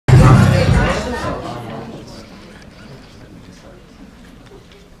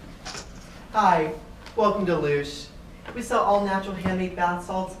Hi, welcome to Lush. We sell all natural handmade bath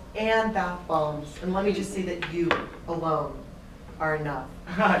salts and bath bombs. And let me just say that you alone are enough.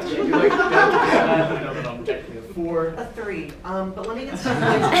 Yeah, you like that? I know that I'm technically a 4. A 3. But let me get some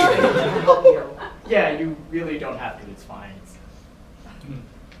points to help you. Yeah, you really don't have to. It's fine.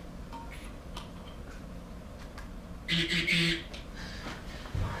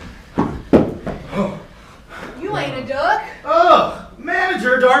 You ain't a duck. Ugh!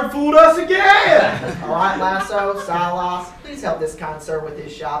 Manager darn fooled us again! All right, Lasso, Silas, please help this kind sir with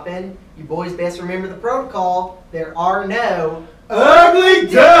his shopping. You boys best remember the protocol. There are no Ugly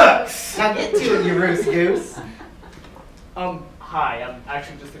ducks! Now get to it, you roost goose. Hi, I'm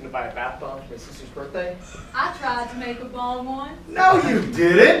actually just thinking to buy a bath bomb for my sister's birthday. I tried to make a bomb once. No, you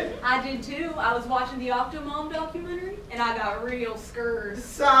didn't! I did too. I was watching the Octomom documentary, and I got real scared.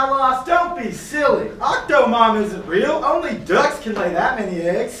 Silas, don't be silly. Octomom isn't real. Only ducks can lay that many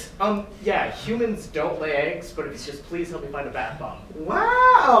eggs. Yeah, humans don't lay eggs, but if you just please help me find a bath bomb.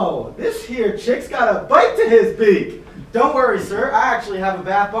 Wow! This here chick's got a bite to his beak. Don't worry, sir. I actually have a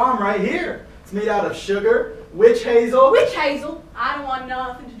bath bomb right here. It's made out of sugar, witch hazel. Witch hazel? I don't want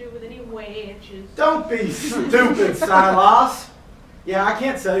nothing to do with any witches. Don't be stupid, Silas. Yeah, I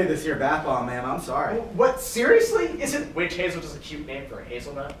can't sell you this here bath bomb, ma'am. I'm sorry. What? Seriously? Isn't witch hazel just a cute name for a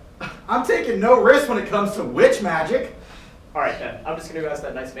hazelnut? I'm taking no risk when it comes to witch magic. Alright then, I'm just gonna go ask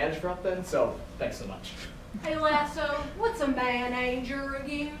that nice manager up then, so thanks so much. Hey Lasso, what's a man-ager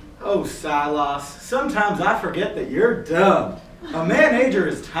again? Oh, Silas, sometimes I forget that you're dumb. A man-ager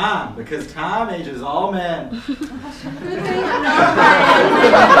is time, because time ages all men. Good thing I'm not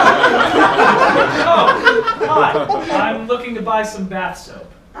Oh, hi. I'm looking to buy some bath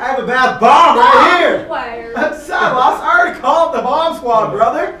soap. I have a bath bomb right here. Where? Silas, I already called the bomb squad,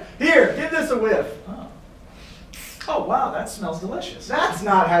 brother. Here, give this a whiff. Oh, wow, that smells delicious. That's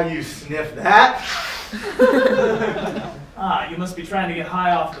not how you sniff that. You must be trying to get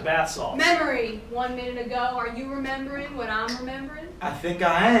high off the bath salts. Memory. 1 minute ago, are you remembering what I'm remembering? I think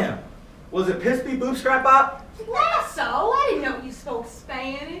I am. Was it piss be boob scrap bop? Lasso, I didn't know you spoke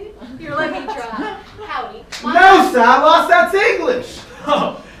Spanish. Here, let me try. Howdy. No, Silas, that's English.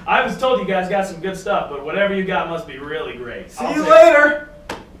 Oh, I was told you guys got some good stuff, but whatever you got must be really great. See you later.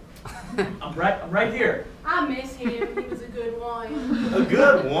 I'm right here. I miss him. He was a good one. A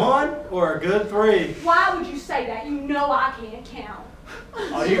good 1 or a good 3? Why would you say that? You know I can't count.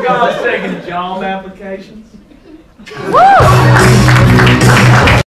 Are you guys taking job applications? Woo!